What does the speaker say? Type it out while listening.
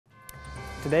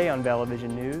Today on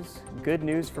Vallovision News, good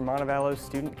news for Vallo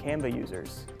student Canva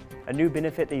users. A new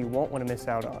benefit that you won't want to miss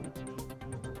out on.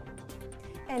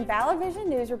 And Vallovision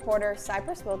News reporter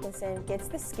Cypress Wilkinson gets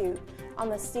the scoop on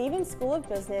the Stevens School of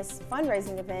Business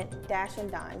fundraising event Dash and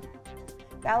Dine.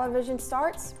 Vallovision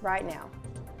starts right now.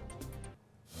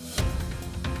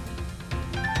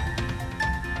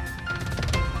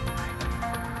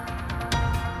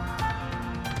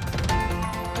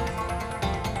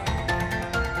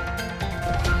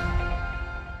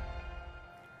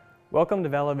 Welcome to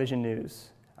Vallovision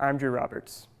News. I'm Drew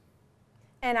Roberts.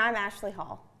 And I'm Ashley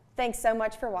Hall. Thanks so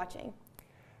much for watching.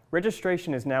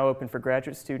 Registration is now open for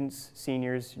graduate students,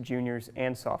 seniors, juniors,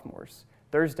 and sophomores.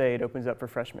 Thursday, it opens up for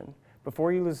freshmen.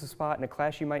 Before you lose a spot in a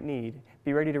class you might need,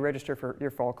 be ready to register for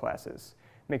your fall classes.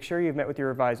 Make sure you've met with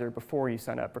your advisor before you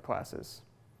sign up for classes.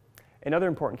 In other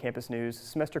important campus news,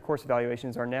 semester course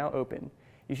evaluations are now open.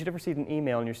 You should have received an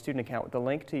email in your student account with the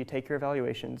link to take your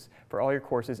evaluations for all your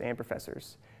courses and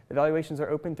professors. Evaluations are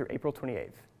open through April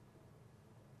 28th.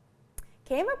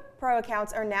 Canva Pro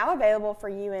accounts are now available for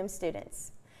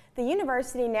students. The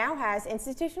university now has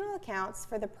institutional accounts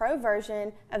for the Pro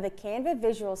version of the Canva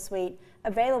Visual Suite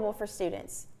available for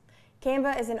students.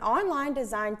 Canva is an online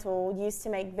design tool used to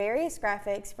make various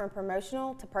graphics from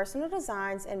promotional to personal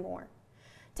designs and more.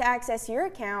 To access your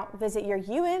account, visit your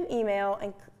email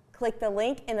and click the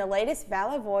link in the latest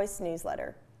Vallo Voice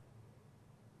newsletter.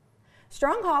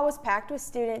 Strong Hall was packed with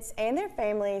students and their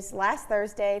families last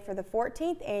Thursday for the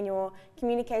 14th Annual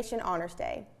Communication Honors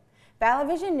Day.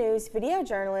 Vallovision News video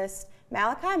journalist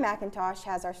Malachi McIntosh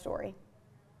has our story.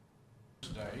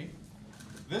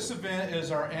 This event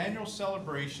is our annual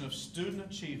celebration of student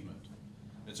achievement.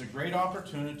 It's a great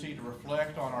opportunity to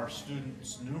reflect on our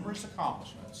students' numerous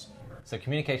accomplishments. So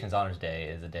Communications Honors Day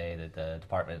is a day that the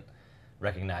department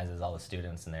recognizes all the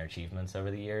students and their achievements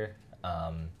over the year.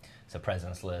 So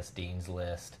President's List, Dean's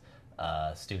List,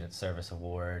 Student Service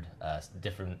Award,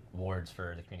 different awards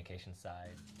for the communications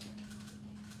side.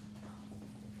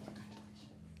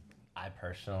 I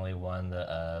personally won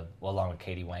the, along with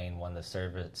Katie Wayne, won the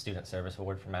Student Service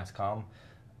Award for Mass Comm.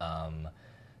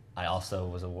 I also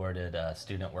was awarded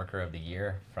Student Worker of the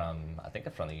Year from, I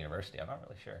think from the university, I'm not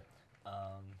really sure.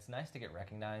 It's nice to get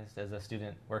recognized as a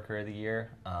Student Worker of the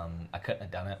Year. I couldn't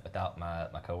have done it without my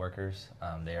coworkers.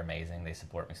 They're amazing, they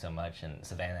support me so much, and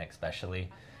Savannah especially,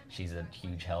 she's a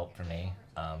huge help for me.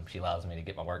 She allows me to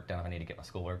get my work done if I need to get my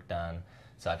schoolwork done,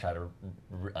 so I try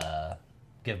to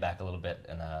give back a little bit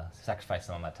and sacrifice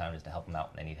some of my time just to help them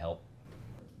out when they need help.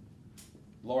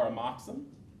 Laura Moxham,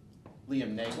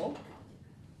 Liam Nagel,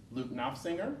 Luke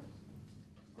Knopfsinger,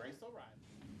 Grace O'Reilly,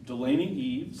 Delaney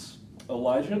Eves,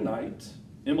 Elijah Knight,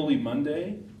 Emily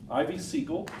Monday, Ivy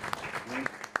Siegel, and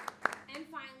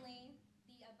finally,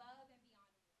 the above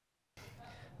and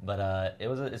beyond. But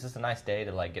it's just a nice day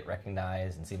to get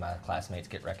recognized and see my classmates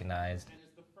get recognized. and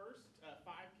is the first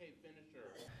 5K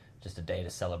finisher. Just a day to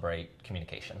celebrate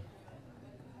communication.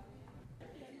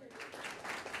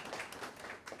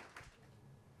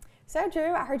 So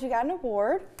Drew, I heard you got an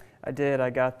award. I did. I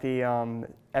got the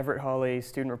Everett Hawley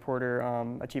Student Reporter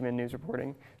Achievement News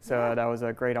Reporting. So that was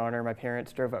a great honor. My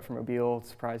parents drove up from Mobile,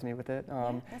 surprised me with it.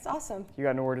 That's awesome. You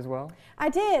got an award as well? I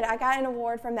did. I got an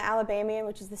award from the Alabamian,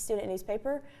 which is the student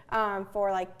newspaper,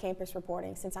 for campus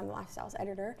reporting, since I'm the lifestyles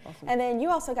editor. Awesome. And then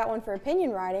you also got one for opinion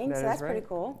writing, so that's right. pretty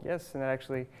cool. Yes, and that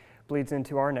actually bleeds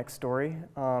into our next story.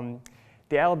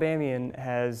 The Alabamian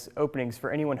has openings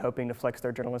for anyone hoping to flex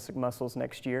their journalistic muscles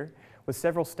next year. With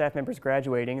several staff members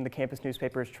graduating, the campus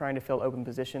newspaper is trying to fill open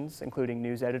positions, including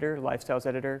news editor, lifestyles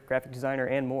editor, graphic designer,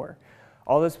 and more.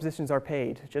 All those positions are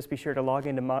paid. Just be sure to log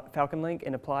into Falcon Link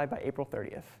and apply by April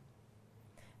 30th.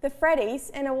 The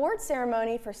Freddies, an award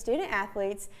ceremony for student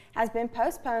athletes, has been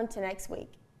postponed to next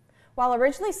week. While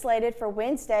originally slated for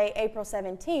Wednesday, April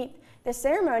 17th, the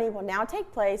ceremony will now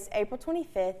take place April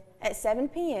 25th at 7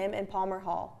 p.m. in Palmer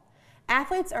Hall.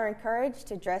 Athletes are encouraged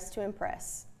to dress to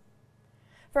impress.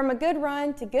 From a good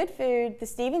run to good food, the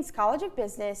Stevens College of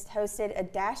Business hosted a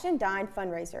Dash and Dine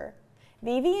fundraiser.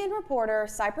 VVN reporter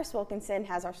Cypress Wilkinson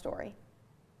has our story.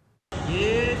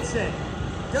 Get set,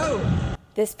 go!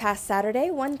 This past Saturday,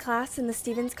 one class in the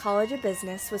Stevens College of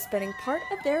Business was spending part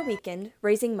of their weekend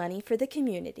raising money for the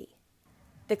community.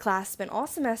 The class spent all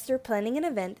semester planning an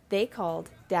event they called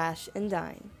Dash and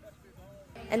Dine.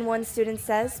 And one student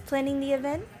says planning the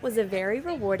event was a very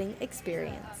rewarding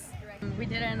experience. We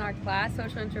did it in our class,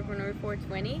 Social Entrepreneur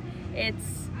 420.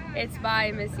 It's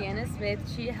by Miss Deanna Smith.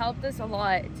 She helped us a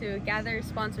lot to gather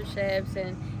sponsorships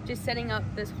and just setting up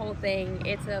this whole thing.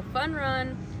 It's a fun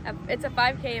run. It's a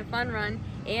 5K, a fun run,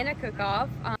 and a cook-off.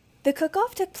 The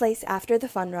cook-off took place after the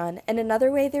fun run, and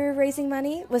another way they were raising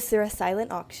money was through a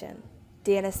silent auction.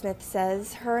 Deanna Smith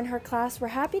says her and her class were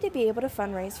happy to be able to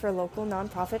fundraise for local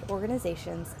nonprofit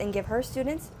organizations and give her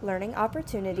students learning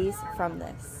opportunities from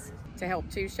this. To help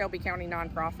two Shelby County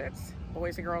nonprofits,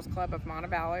 Boys and Girls Club of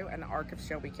Vallo and the Arc of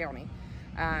Shelby County.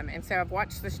 And so I've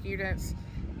watched the students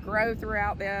grow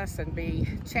throughout this and be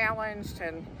challenged,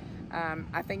 and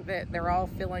I think that they're all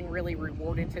feeling really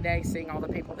rewarded today, seeing all the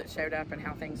people that showed up and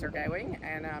how things are going.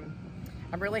 And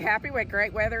I'm really happy. We had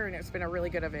great weather and it's been a really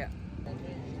good event.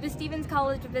 The Stevens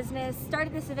College of Business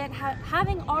started this event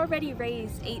having already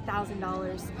raised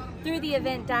 $8,000. Through the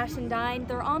event Dash and Dine,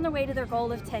 they're on their way to their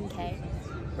goal of $10K.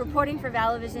 Reporting for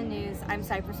Vallo Vision News, I'm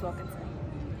Cypress Wilkinson.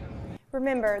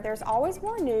 Remember, there's always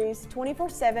more news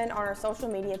 24/7 on our social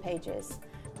media pages.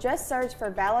 Just search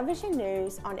for Vallo Vision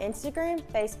News on Instagram,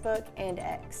 Facebook, and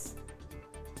X.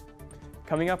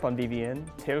 Coming up on VVN,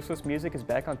 Taylor Swift's music is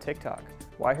back on TikTok.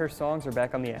 Why her songs are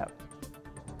back on the app.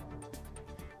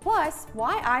 Plus,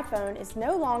 why iPhone is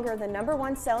no longer the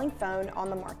 #1 selling phone on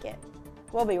the market.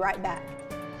 We'll be right back.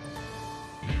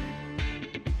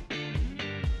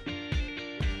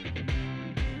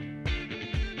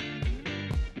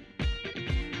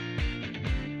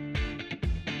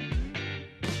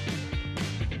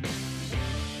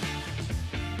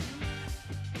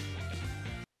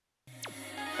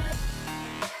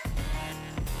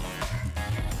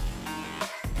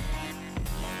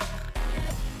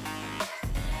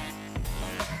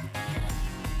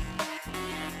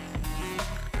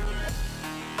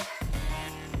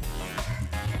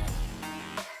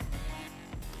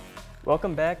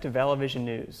 Welcome back to Vallo Vision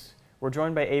News. We're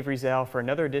joined by Avery Zhao for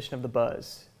another edition of The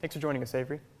Buzz. Thanks for joining us,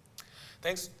 Avery.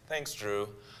 Thanks, Drew.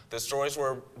 The stories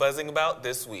we're buzzing about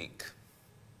this week.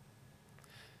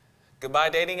 Goodbye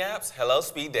dating apps, hello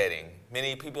speed dating.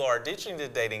 Many people are ditching the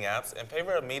dating apps in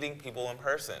favor of meeting people in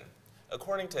person.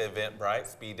 According to Eventbrite,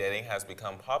 speed dating has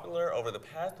become popular over the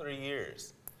past 3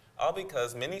 years, all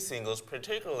because many singles,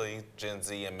 particularly Gen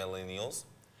Z and millennials,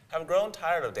 have grown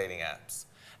tired of dating apps.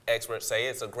 Experts say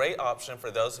it's a great option for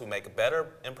those who make a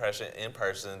better impression in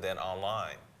person than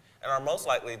online and are most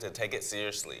likely to take it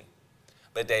seriously.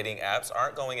 But dating apps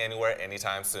aren't going anywhere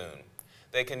anytime soon.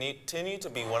 They continue to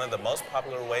be one of the most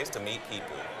popular ways to meet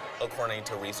people. According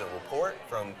to a recent report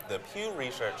from the Pew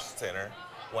Research Center,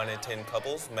 1 in 10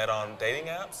 couples met on dating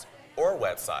apps or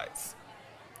websites.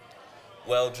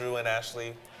 Well, Drew and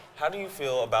Ashley, how do you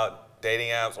feel about dating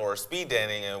apps or speed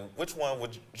dating, and which one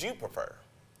would you prefer?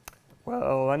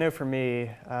 Well, I know for me,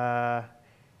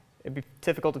 it'd be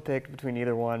difficult to pick between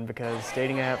either one because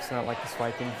dating apps not like the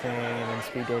swiping thing, and then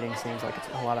speed dating seems like it's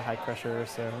a lot of high pressure,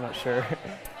 so I'm not sure.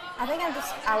 I think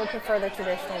I would prefer the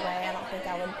traditional way. I don't think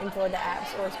I would enjoy the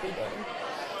apps or speed dating.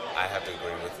 I have to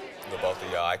agree with the both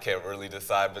of y'all. I can't really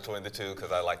decide between the two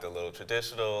because I like the little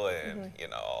traditional and,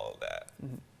 all of that.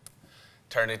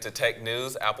 Turning to tech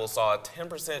news, Apple saw a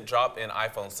 10% drop in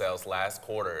iPhone sales last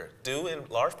quarter, due in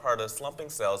large part to slumping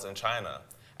sales in China.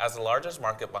 As the largest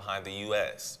market behind the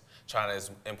US, China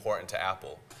is important to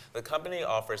Apple. The company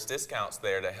offers discounts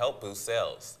there to help boost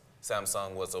sales.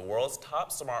 Samsung was the world's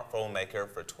top smartphone maker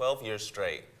for 12 years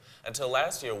straight, until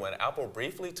last year when Apple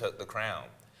briefly took the crown.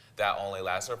 That only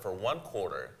lasted for 1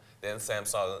 quarter. Then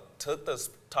Samsung took the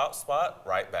top spot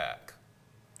right back.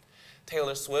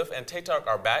 Taylor Swift and TikTok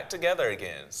are back together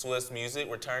again. Swift's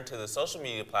music returned to the social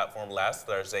media platform last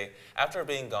Thursday after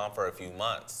being gone for a few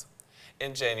months.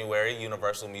 In January,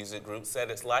 Universal Music Group said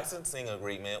its licensing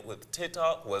agreement with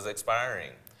TikTok was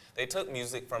expiring. They took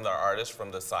music from their artists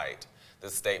from the site. The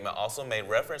statement also made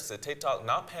reference to TikTok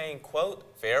not paying, quote,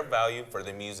 fair value for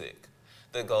the music.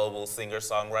 The global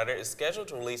singer-songwriter is scheduled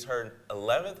to release her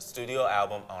 11th studio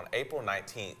album on April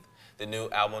 19th. The new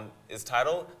album is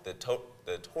titled The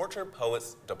Torture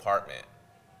Poets Department.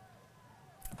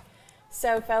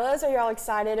 So, fellas, are you all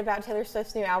excited about Taylor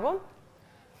Swift's new album?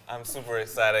 I'm super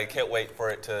excited. Can't wait for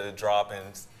it to drop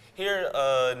and hear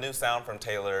a new sound from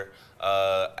Taylor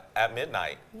at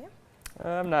midnight. Yeah.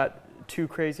 I'm not too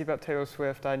crazy about Taylor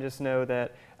Swift. I just know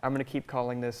that I'm going to keep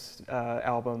calling this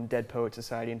album Dead Poet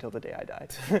Society until the day I die.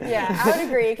 Yeah, I would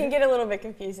agree. It can get a little bit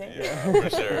confusing. Yeah, for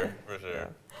sure, for sure. Yeah.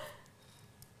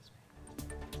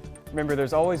 Remember,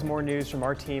 there's always more news from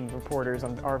our team of reporters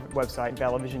on our website,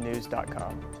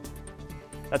 vallovisionnews.com.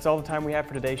 That's all the time we have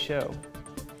for today's show.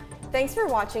 Thanks for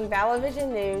watching Vallo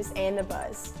Vision News and The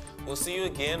Buzz. We'll see you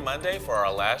again Monday for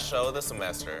our last show of the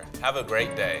semester. Have a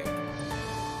great day.